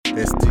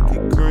That sticky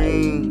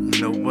green,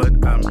 know what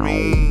I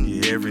mean?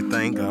 Yeah,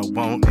 everything I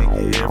want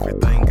and yeah,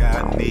 everything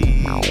I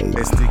need.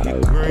 That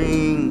sticky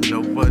green,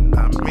 know what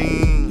I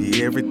mean?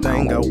 Yeah,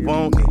 everything I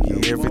want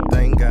and yeah,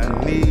 everything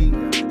I need.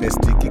 That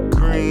sticky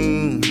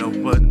green, know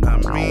what I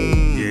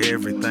mean? Yeah,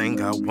 everything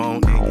I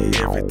want and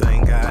yeah,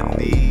 everything I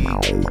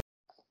need.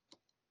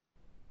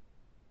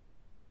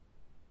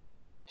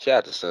 Shout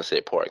out to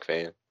Sunset Park,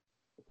 fam.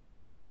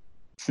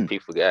 People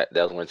forgot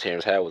that was when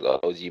Terrence Howard was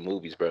OG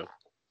movies, bro.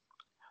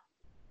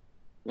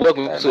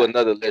 Welcome to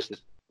another lesson.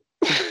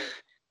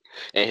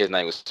 And his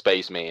name was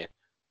Spaceman.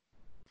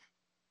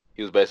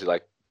 He was basically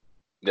like,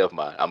 never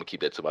mind, I'm gonna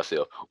keep that to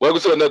myself.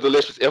 Welcome to another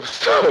delicious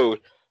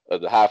episode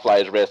of the High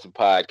Flyers Wrestling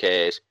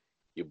Podcast.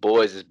 Your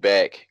boys is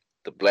back.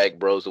 The Black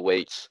Bros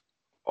Awaits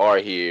are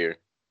here.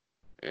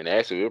 And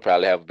actually, we'll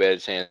probably have a better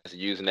chance of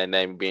using that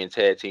name and being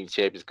tag team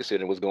champions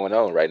considering what's going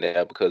on right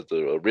now because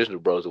the original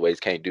Bros Awaits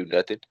can't do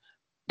nothing.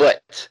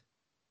 But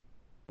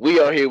we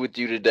are here with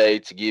you today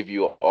to give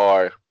you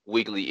our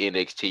weekly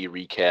NXT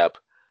recap.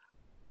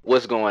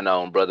 What's going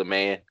on, brother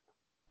man?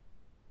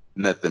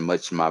 Nothing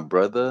much, my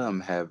brother.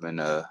 I'm having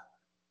a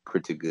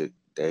pretty good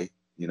day,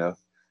 trying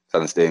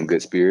to stay in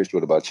good spirits.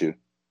 What about you?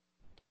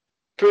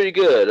 Pretty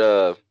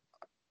good.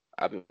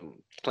 I've been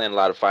playing a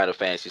lot of Final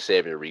Fantasy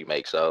VII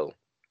remake, so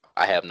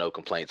I have no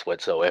complaints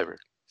whatsoever.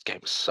 This game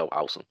is so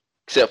awesome.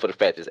 Except for the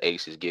fact it's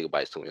 86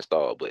 gigabytes to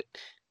install, but,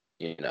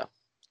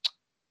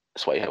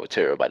 that's why you have a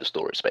terabyte of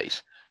storage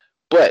space.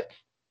 But,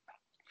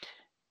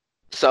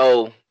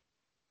 so,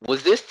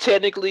 was this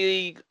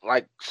technically,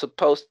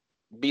 supposed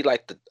to be,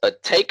 a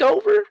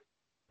takeover?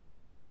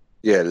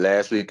 Yeah,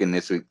 last week and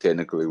this week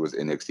technically was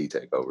NXT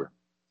Takeover.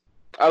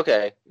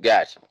 Okay,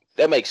 gotcha.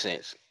 That makes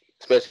sense,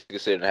 especially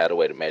considering how the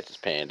way the matches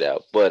panned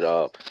out. But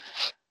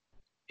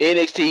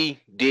NXT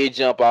did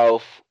jump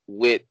off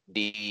with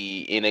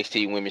the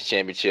NXT Women's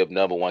Championship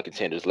 #1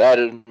 contenders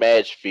ladder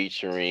match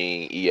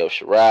featuring Io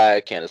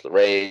Shirai, Candice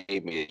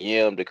LeRae, Mia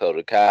Yim,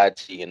 Dakota Kai,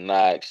 Tegan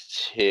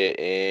Knox,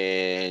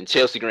 and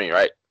Chelsea Green,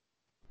 right?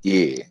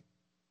 Yeah.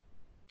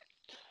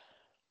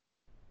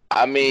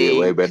 I mean, did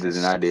way better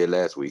than I did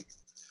last week.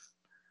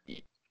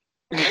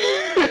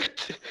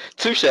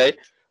 Touche.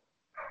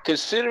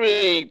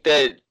 Considering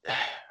that,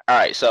 all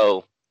right,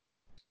 so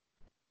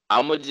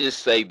I'm gonna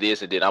just say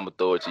this and then I'm gonna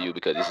throw it to you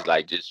because this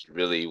is just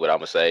really what I'm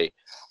gonna say.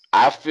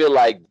 I feel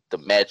like the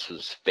match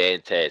was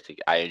fantastic.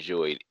 I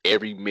enjoyed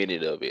every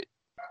minute of it.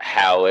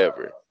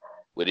 However,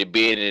 with it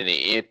being in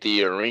the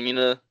empty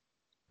arena,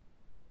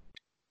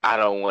 I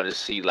don't want to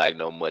see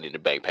no Money in the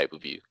Bank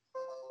pay-per-view.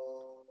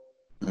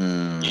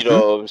 Mm-hmm. You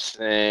know what I'm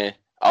saying?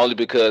 Only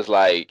because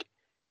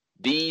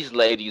these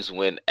ladies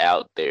went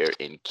out there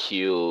and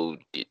killed,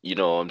 you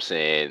know what I'm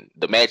saying,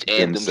 the match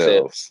and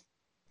themselves.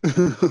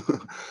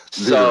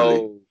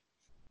 So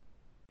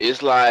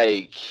it's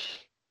I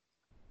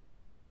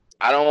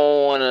don't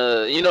want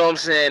to, you know what I'm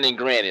saying? And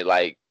granted,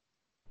 Io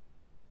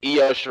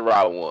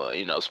Shirai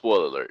won,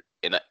 spoiler alert.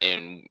 And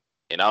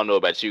I don't know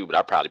about you, but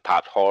I probably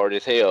popped hard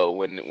as hell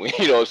when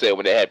you know what I'm saying,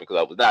 when that happened because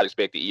I was not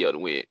expecting Io to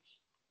win.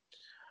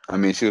 I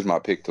mean, she was my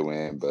pick to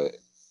win, but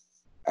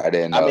I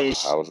didn't know.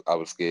 I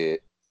was scared.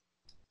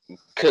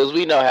 Because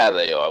we know how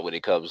they are when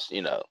it comes,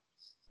 to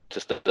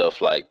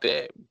stuff like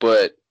that.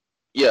 But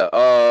yeah,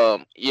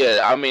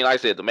 I mean, like I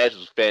said, the match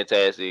was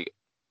fantastic.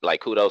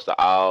 Kudos to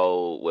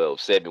all,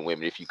 7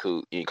 women if you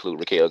could include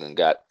Raquel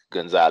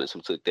Gonzalez,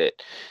 who took that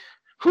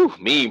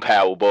mean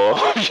power ball.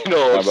 You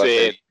know what I'm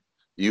saying?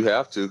 You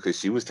have to, because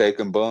she was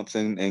taking bumps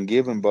and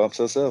giving bumps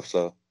herself.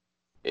 So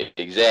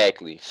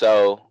exactly.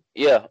 So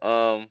yeah,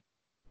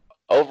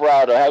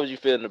 overall though, how was you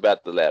feeling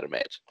about the ladder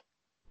match?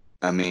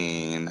 I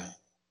mean,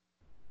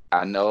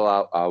 I know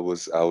I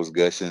was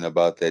gushing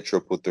about that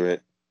triple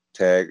threat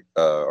tag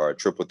or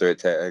triple threat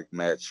tag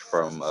match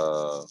from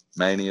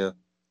Mania,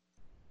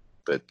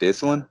 but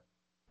this one,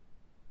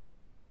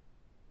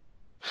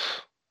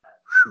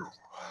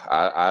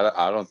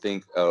 I don't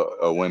think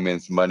a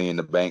women's Money in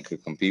the Bank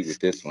could compete with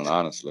this one.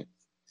 Honestly,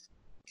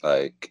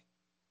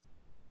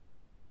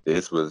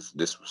 this was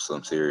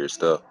some serious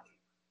stuff.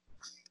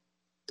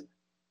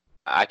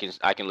 I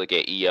can look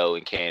at Io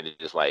and Candice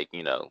just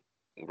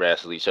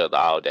wrestle each other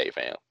all day,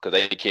 fam. Because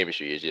their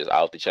chemistry is just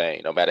off the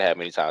chain. No matter how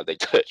many times they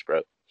touch,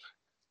 bro.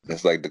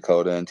 It's like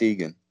Dakota and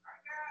Tegan.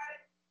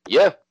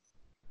 Yeah.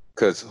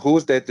 Because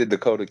who's that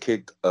Dakota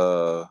kicked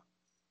off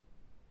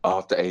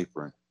the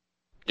apron?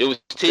 It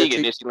was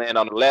Tegan. Then she landed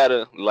on the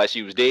ladder like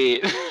she was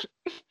dead.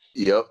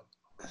 Yep.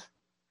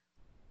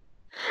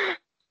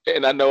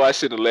 And I know I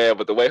shouldn't have laughed,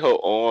 but the way her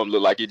arm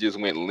looked like it just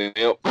went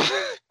limp.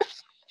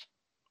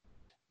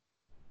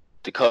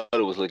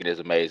 Dakota was looking as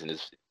amazing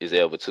as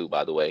ever too,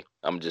 by the way.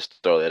 I'm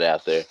just throw that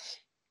out there.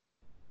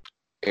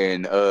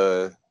 And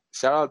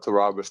shout out to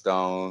Robert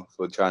Stone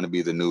for trying to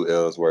be the new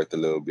Ellsworth a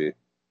little bit.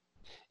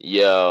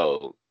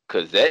 Yo,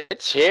 cause that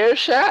chair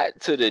shot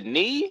to the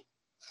knee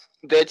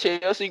that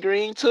Chelsea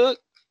Green took,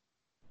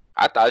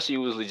 I thought she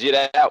was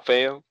legit out,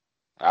 fam.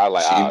 I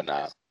was like, oh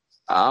nah.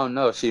 I don't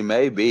know. She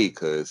may be,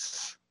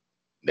 cause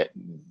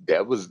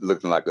that was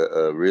looking like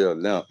a real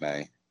limp,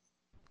 man.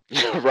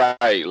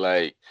 Right,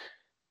 like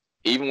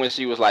even when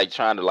she was like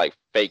trying to like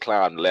fake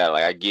clown the ladder,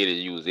 like I get it,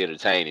 you was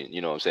entertaining,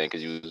 you know what I'm saying,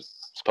 because you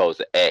was supposed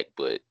to act,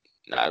 but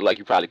nah, like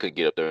you probably couldn't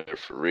get up there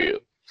for real.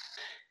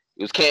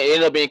 It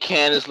ended up being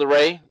Candice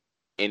LeRae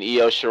and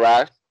Io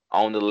Shirai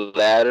on the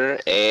ladder,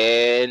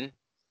 and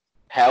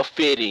how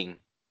fitting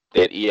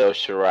that Io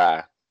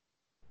Shirai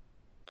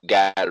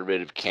got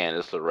rid of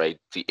Candice LeRae.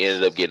 She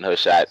ended up getting her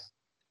shot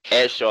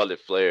at Charlotte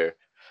Flair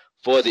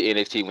for the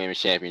NXT Women's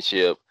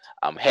Championship.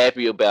 I'm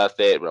happy about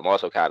that, but I'm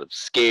also kind of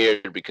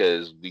scared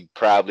because we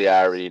probably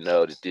already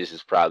know that this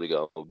is probably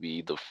going to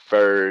be the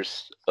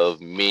first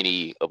of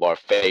many of our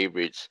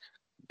favorites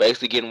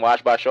basically getting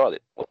watched by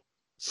Charlotte.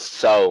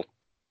 So,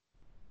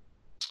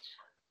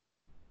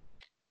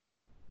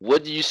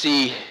 what do you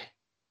see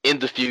in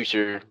the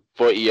future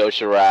for Io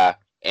Shirai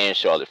and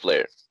Charlotte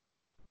Flair?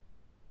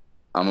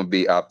 I'm gonna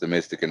be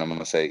optimistic and I'm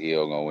gonna say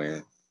Io gonna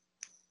win.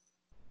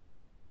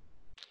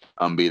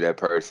 I'm gonna be that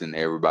person.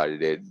 Everybody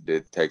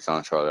that takes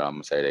on Charlotte, I'm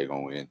gonna say they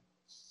gonna win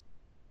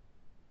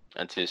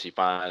Until she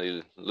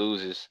finally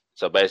loses.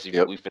 So basically,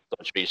 Yep. we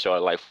finna treat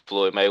Charlotte like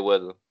Floyd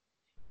Mayweather.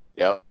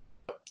 Yep.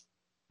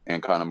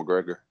 And Conor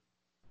McGregor.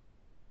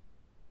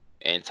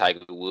 And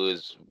Tiger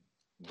Woods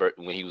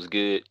when he was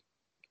good.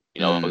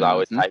 You know, it was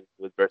always Tiger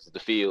Woods versus the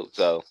field.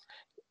 So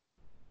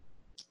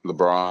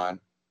LeBron.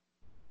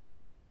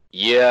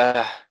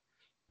 Yeah,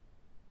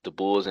 the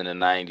Bulls in the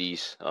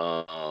 90s.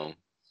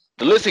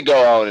 The list could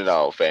go on and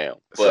on, fam.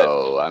 But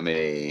So I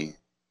mean,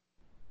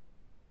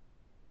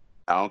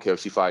 I don't care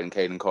if she fighting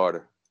Kaden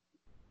Carter,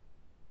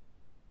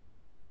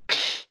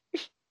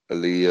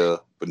 Aaliyah,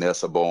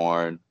 Vanessa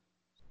Bourne,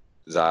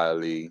 Xia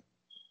Li.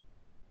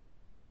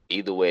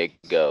 Either way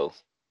it go,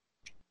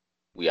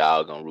 we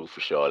all gonna root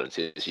for Charlotte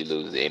until she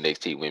loses the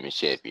NXT Women's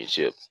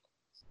Championship.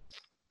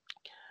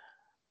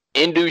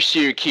 Indu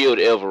Sheer killed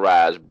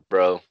Alvarez,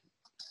 bro.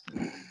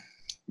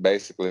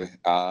 Basically,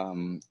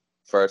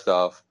 first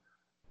off,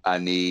 I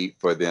need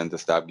for them to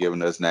stop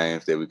giving us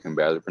names that we can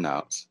barely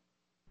pronounce.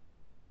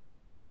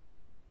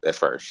 That's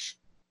first.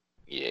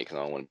 Yeah, because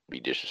I don't want to be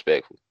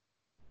disrespectful.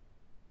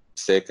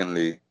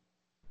 Secondly,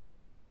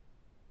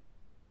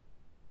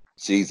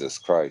 Jesus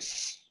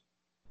Christ.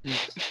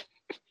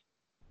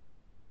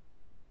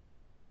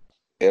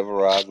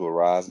 Everrise will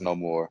rise no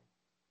more.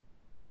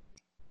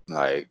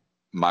 Like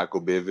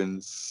Michael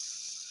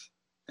Bivens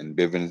and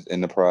Bivens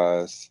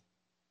Enterprise.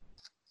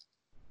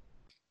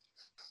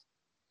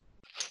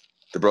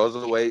 The bros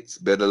of the weights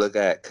better look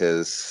at,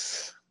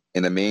 because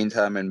in the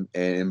meantime and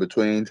in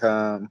between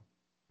time,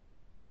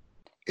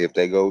 if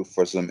they go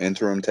for some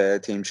interim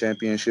tag team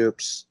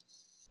championships,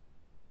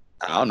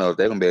 I don't know if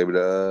they're gonna be able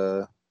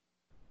to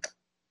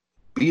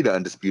be the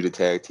undisputed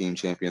tag team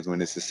champions when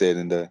this is said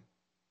and done.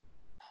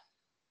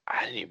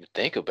 I didn't even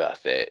think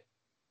about that.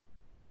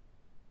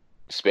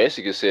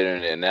 Especially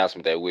considering the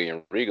announcement that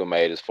William Regal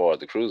made as far as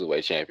the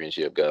Cruiserweight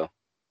Championship go.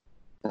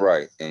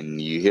 Right.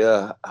 And you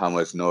hear how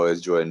much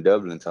noise Jordan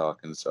Devlin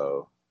talking,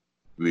 so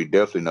we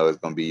definitely know it's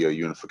gonna be your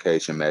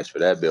unification match for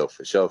that belt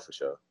for sure, for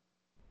sure.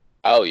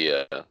 Oh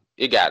yeah.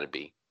 It gotta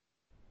be.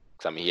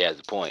 Cause I mean he has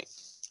a point.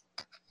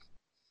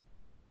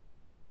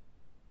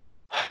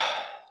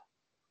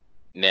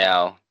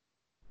 Now,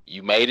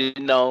 you made it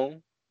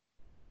known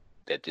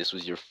that this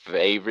was your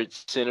favorite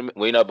sentiment.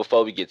 Well, you know,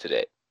 before we get to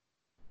that,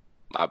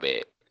 my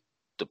bad.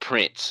 The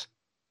Prince.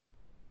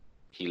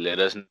 He let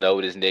us know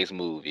what his next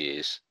move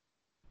is.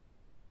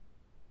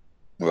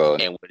 Well,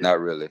 not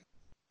really.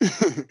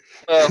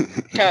 Well,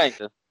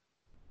 kinda.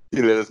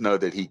 He let us know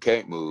that he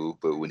can't move,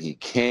 but when he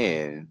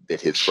can,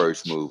 that his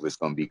first move is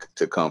going to be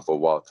to come for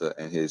Walter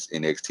and his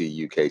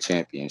NXT UK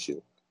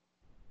Championship.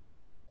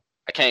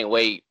 I can't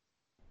wait.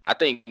 I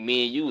think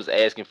me and you was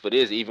asking for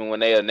this even when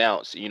they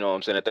announced, you know what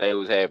I'm saying, that they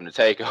was having a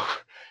takeover.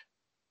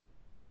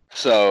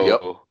 So,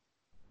 yep.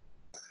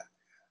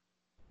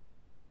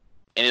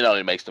 And it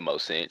only makes the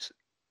most sense.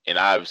 And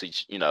obviously,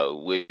 you know,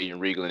 William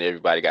Regal and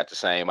everybody got the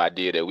same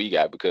idea that we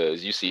got,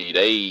 because you see,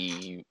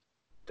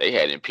 they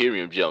had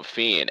Imperium jump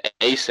Finn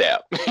ASAP.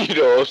 You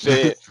know what I'm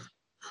saying?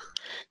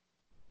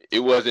 It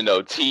wasn't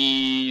no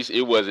tease.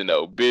 It wasn't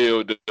no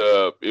build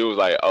up. It was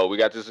like, oh, we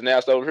got this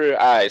announced over here.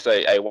 All right,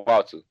 say, hey,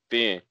 Walter,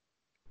 Finn,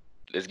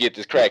 let's get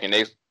this cracking.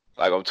 Next,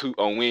 like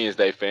on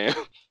Wednesday, fam.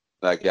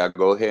 Like, y'all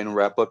go ahead and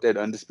wrap up that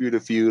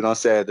undisputed feud on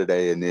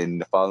Saturday, and then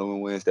the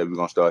following Wednesday we're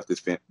gonna start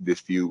this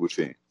feud with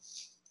Finn.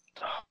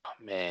 Oh,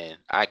 man,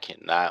 I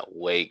cannot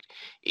wait.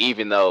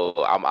 Even though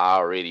I'm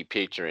already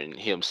picturing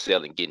him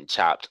getting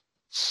chopped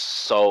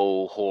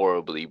so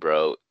horribly,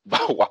 bro, by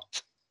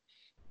Walter.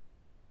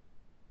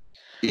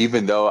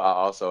 Even though I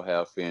also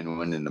have Finn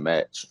winning the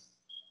match.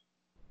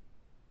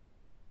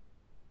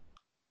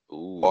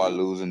 Ooh. Or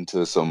losing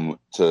to some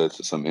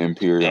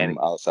Imperium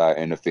outside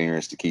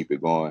interference to keep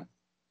it going.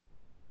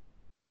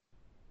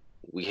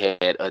 We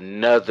had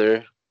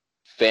another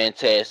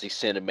fantastic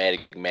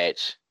cinematic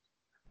match.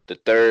 The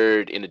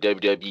third in the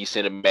WWE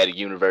Cinematic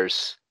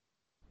Universe.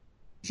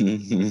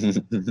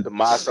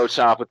 Tommaso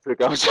Ciampa took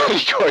on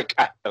Johnny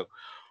Gargano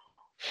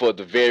for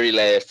the very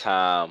last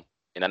time.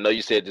 And I know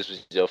you said this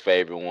was your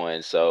favorite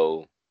one,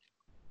 so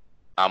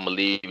I'm gonna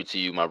leave it to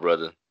you, my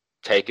brother.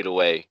 Take it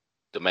away.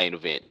 The main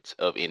event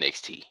of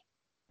NXT.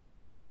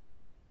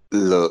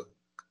 Look,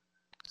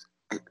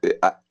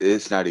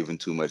 it's not even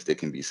too much that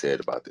can be said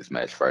about this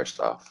match. First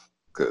off,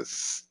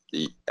 because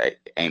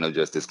ain't no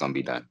justice gonna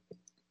be done.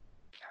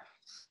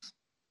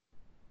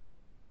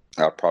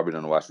 I've probably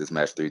done watch this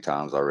match 3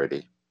 times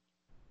already,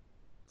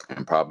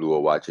 and probably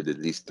will watch it at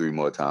least 3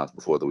 more times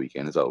before the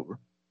weekend is over.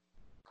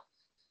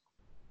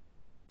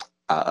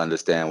 I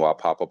understand why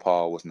Papa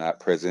Paul was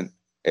not present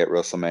at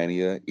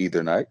WrestleMania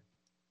either night,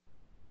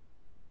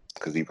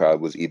 because he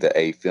probably was either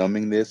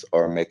filming this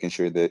or making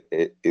sure that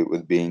it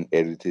was being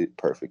edited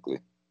perfectly.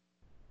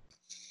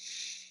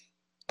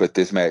 But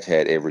this match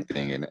had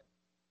everything in it.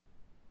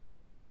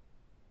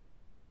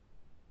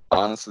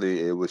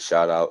 Honestly, it was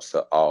shout outs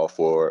to all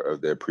 4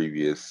 of their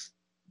previous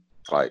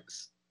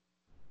fights.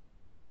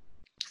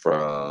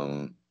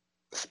 From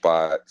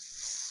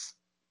spots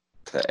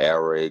to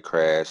air raid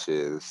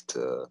crashes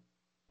to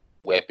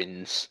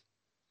weapons,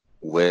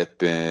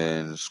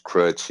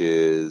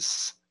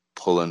 crutches,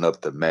 pulling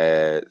up the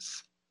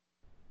mats.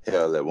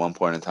 Hell, at one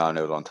point in time,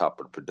 they was on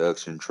top of the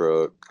production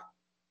truck.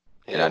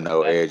 And I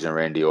know Edge and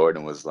Randy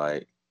Orton was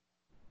like,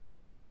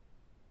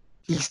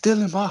 he's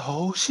stealing my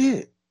whole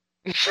shit.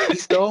 He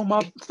stole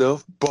my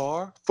stuff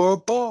bar for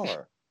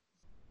bar.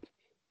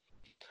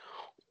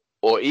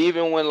 Or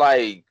even when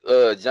like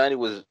Johnny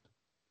was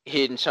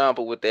hitting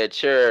Ciampa with that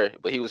chair,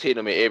 but he was hitting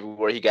him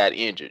everywhere he got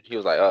injured. He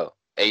was like, oh,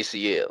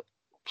 ACL,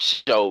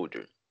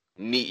 shoulder,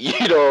 knee.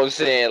 You know what I'm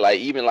saying? Like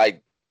even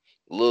like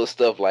little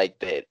stuff like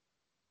that.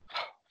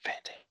 Oh,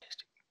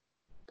 fantastic.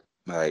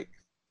 Like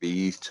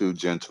these 2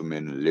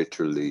 gentlemen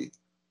literally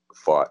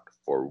fought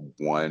for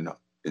 1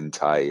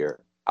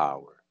 entire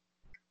hour.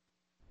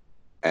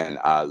 And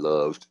I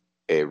loved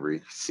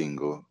every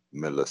single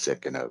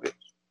millisecond of it.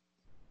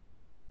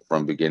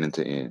 From beginning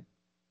to end.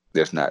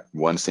 There's not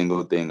one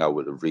single thing I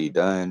would have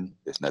redone.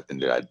 There's nothing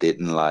that I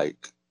didn't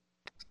like.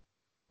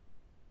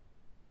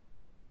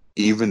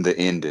 Even the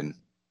ending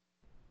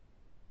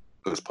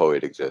was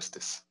poetic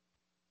justice.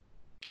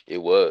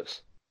 It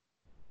was.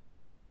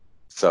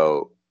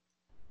 So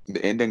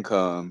the ending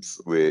comes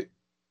with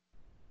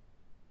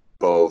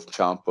both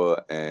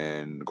Ciampa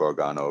and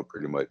Gargano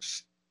pretty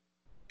much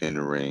in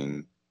the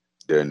ring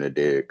during the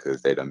dead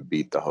because they done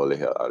beat the holy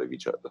hell out of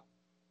each other.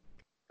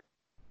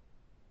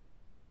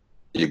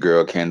 Your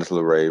girl Candice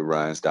LeRae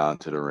runs down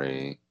to the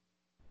ring,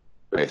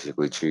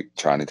 basically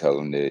trying to tell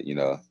them that,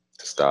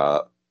 to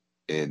stop,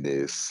 end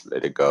this,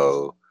 let it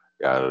go.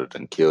 Y'all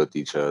done killed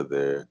each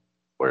other.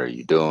 What are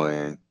you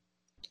doing?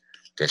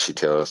 Then she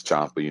tells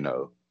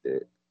Ciampa,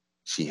 that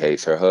she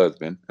hates her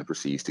husband and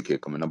proceeds to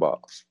kick him in the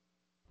balls.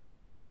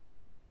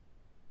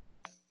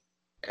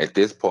 At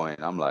this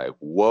point, I'm like,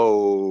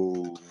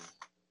 whoa.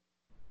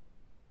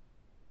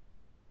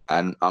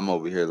 I'm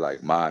over here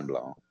like mind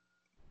blown.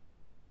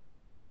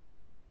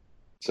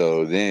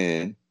 So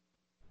then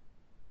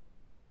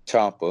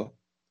Ciampa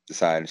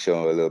decided to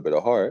show a little bit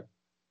of heart,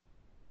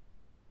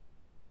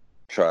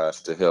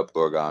 tries to help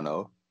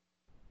Gargano,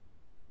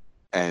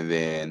 and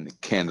then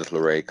Candice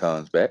LeRae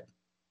comes back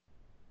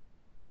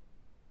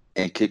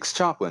and kicks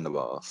Ciampa in the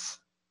balls.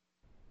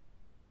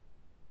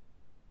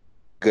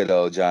 Good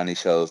old Johnny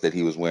shows that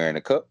he was wearing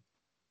a cup.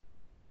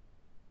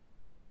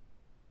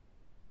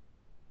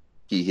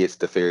 He hits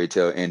the fairy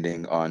tale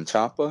ending on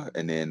Ciampa,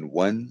 and then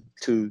 1,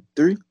 2,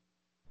 3.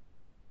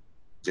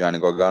 Johnny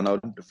Gargano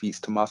defeats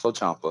Tommaso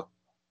Ciampa.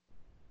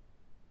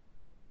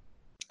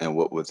 And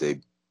what was a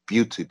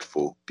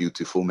beautiful,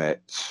 beautiful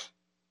match.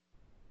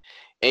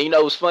 And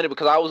it was funny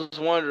because I was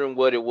wondering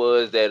what it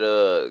was that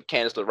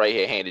Candice LeRae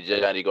had handed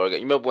Johnny Gargano.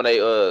 You remember when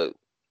they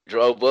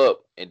drove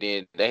up and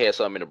then they had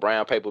something in a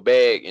brown paper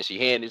bag and she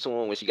handed it to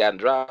him when she got in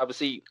the driver's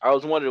seat? I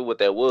was wondering what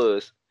that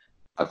was.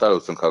 I thought it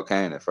was some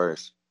cocaine at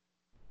first.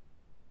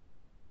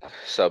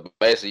 So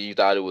basically you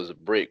thought it was a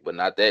brick, but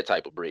not that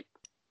type of brick.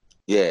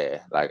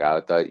 Yeah, like I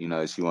thought,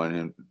 she wanted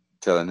him,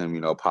 telling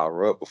him,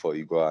 power up before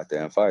you go out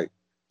there and fight.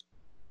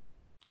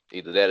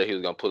 Either that or he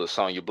was going to pull a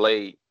Sonya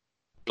Blade,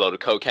 blow the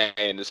cocaine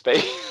in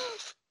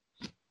space.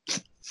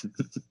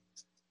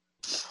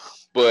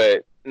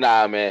 But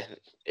nah, man,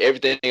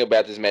 everything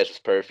about this match was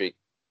perfect.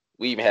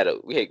 We even had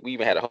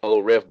a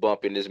whole ref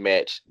bump in this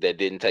match that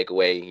didn't take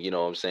away,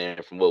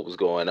 from what was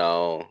going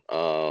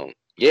on.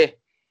 Yeah.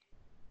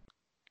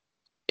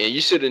 And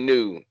you should have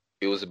knew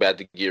it was about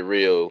to get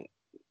real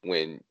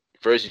when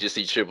first you just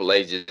see Triple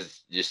H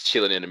just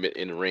chilling in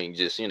the ring,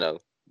 just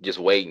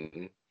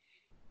waiting.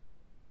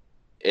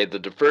 And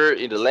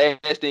the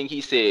last thing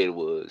he said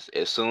was,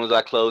 "As soon as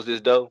I close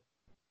this door,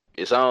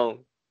 it's on."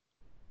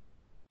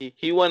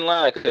 He wasn't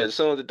lying because as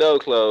soon as the door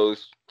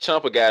closed,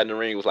 Ciampa got in the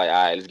ring was like,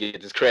 "All right, let's get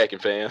this cracking,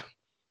 fam."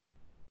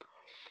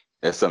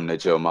 That's something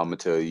that your mama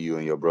tell you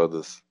and your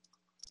brothers.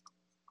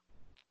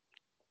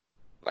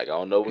 Like, I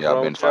don't know what's y'all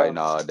wrong been with fighting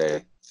y'all. all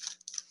day.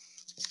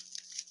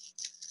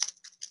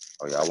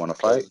 Oh, y'all want to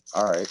fight?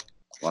 All right.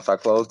 Once I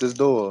close this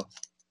door,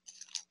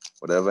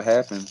 whatever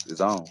happens is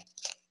on.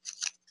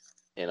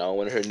 And I don't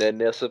want to hear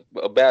nothing else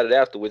about it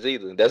afterwards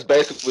either. That's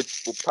basically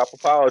what Papa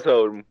Paul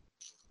told him.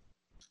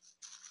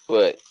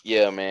 But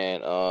yeah,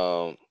 man,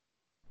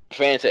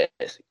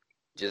 fantastic.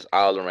 Just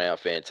all around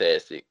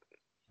fantastic.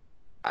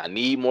 I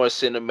need more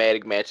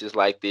cinematic matches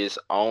like this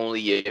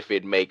only if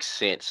it makes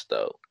sense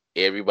though.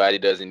 Everybody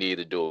doesn't need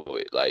to do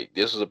it. Like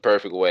this was a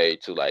perfect way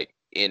to like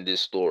end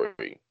this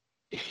story.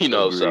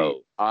 Agreed.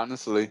 So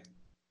Honestly,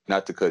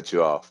 not to cut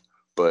you off,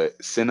 but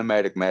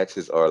cinematic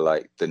matches are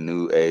like the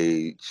new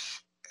age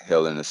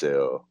Hell in a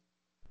Cell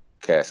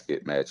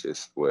casket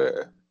matches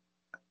where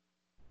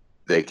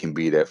they can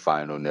be that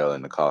final nail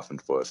in the coffin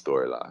for a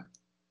storyline.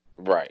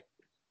 right.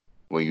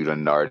 When you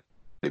done already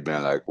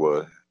been like,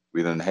 well,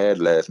 we done had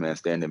last man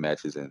standing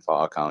matches and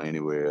Fall Count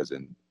Anywheres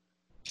and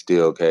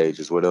steel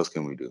cages. What else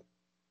can we do?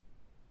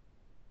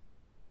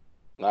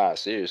 Nah,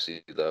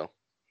 seriously though.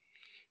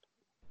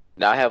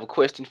 Now I have a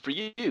question for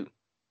you.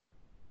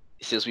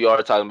 Since we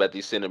are talking about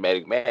these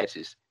cinematic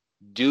matches,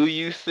 do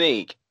you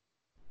think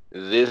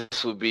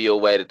this would be a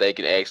way that they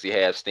can actually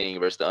have Sting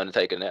versus The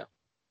Undertaker now?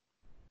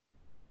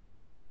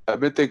 I've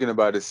been thinking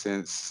about it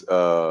since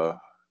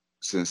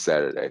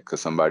Saturday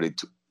because somebody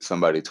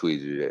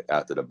tweeted it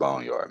after the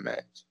Boneyard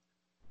match.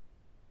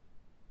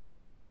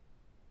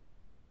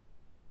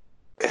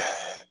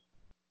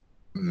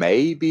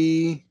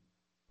 Maybe,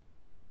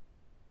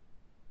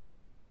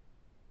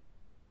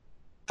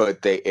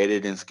 but they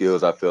editing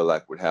skills I feel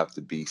like would have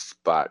to be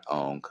spot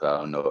on because I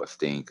don't know if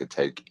Sting could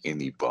take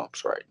any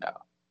bumps right now.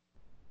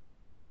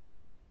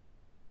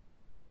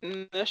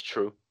 That's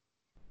true.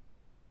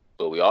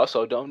 But we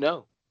also don't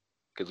know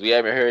because we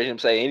haven't heard him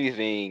say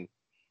anything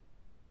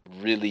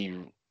really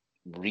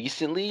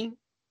recently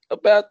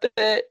about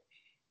that.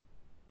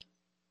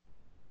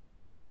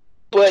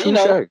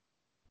 But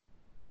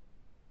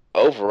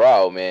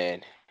overall,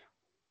 man,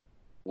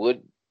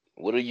 what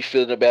are you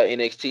feeling about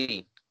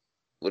NXT?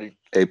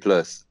 A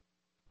plus.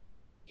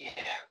 Yeah.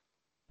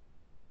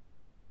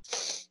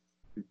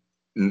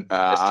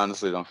 I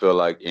honestly don't feel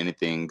like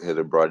anything could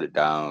have brought it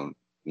down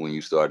when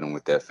you started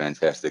with that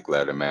fantastic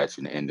ladder match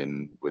and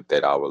ending with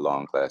that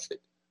hour-long classic.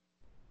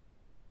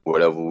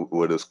 Whatever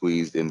would have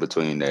squeezed in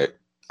between that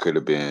could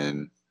have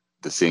been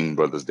the Singh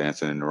brothers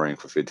dancing in the ring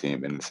for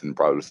 15 minutes and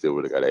probably still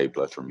would have got an A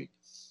plus from me.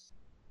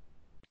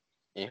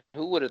 And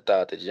who would have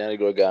thought that Johnny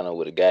Gargano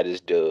would have got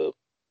his dub,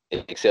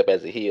 except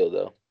as a heel,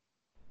 though?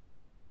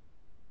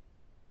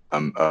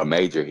 A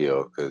major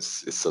heel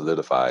because it's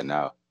solidified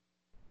now.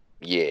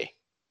 Yeah.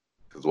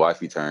 His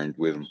wifey turned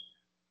with him.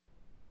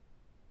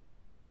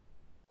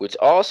 Which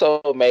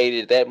also made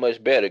it that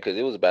much better because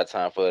it was about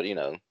time for,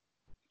 to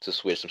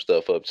switch some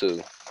stuff up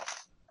too.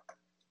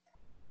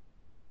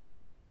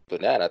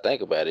 But now that I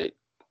think about it,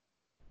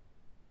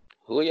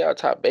 who are y'all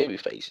top baby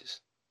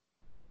faces?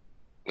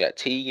 We got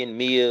T and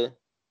Mia.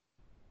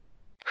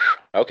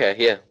 Okay,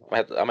 yeah.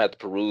 I'm gonna have to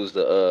peruse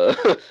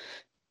the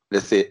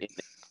That's it.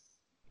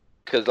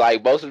 Cause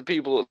like most of the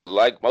people,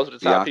 like most of the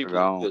top Bianca people,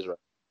 gone. right?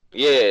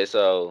 Yeah.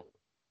 So,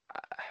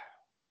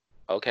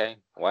 okay,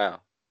 wow,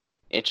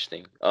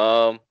 interesting.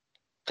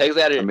 Takes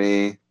out I it.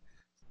 mean,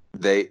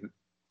 they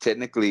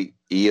technically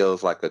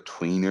Io's like a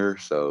tweener,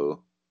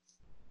 so.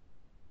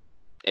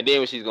 And then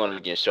when she's going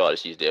against Charlotte,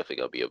 she's definitely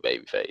gonna be a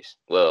baby face.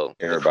 Well,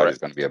 Everybody's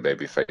gonna be a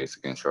baby face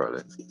against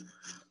Charlotte.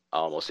 I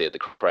almost said the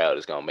crowd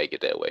is gonna make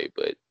it that way,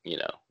 but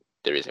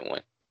there isn't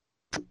one.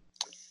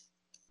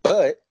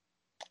 But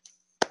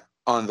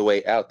on the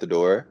way out the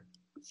door,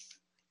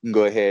 you can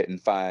go ahead and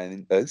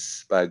find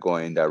us by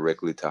going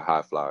directly to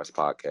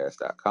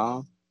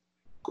highflowerspodcast.com.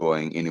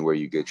 Going anywhere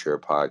you get your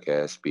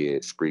podcast, be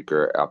it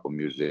Spreaker, Apple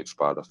Music,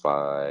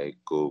 Spotify,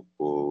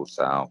 Google,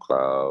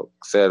 SoundCloud,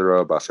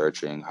 etc., by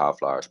searching High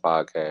Flowers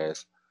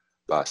Podcast,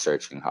 by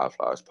searching High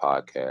Flowers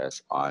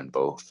Podcast on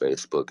both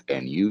Facebook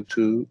and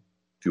YouTube.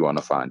 If you want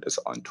to find us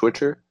on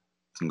Twitter,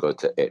 you can go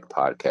to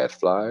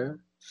 @podcastflyer.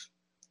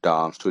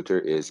 Dom's Twitter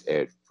is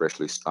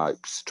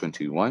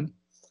 @FreshlySnipes21.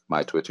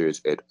 My Twitter is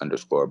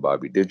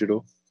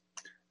 @_BobbyDigital.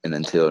 And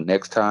until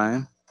next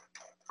time,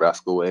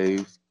 Rascal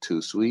Wave,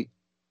 Too Sweet.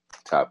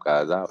 Top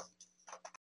guys out.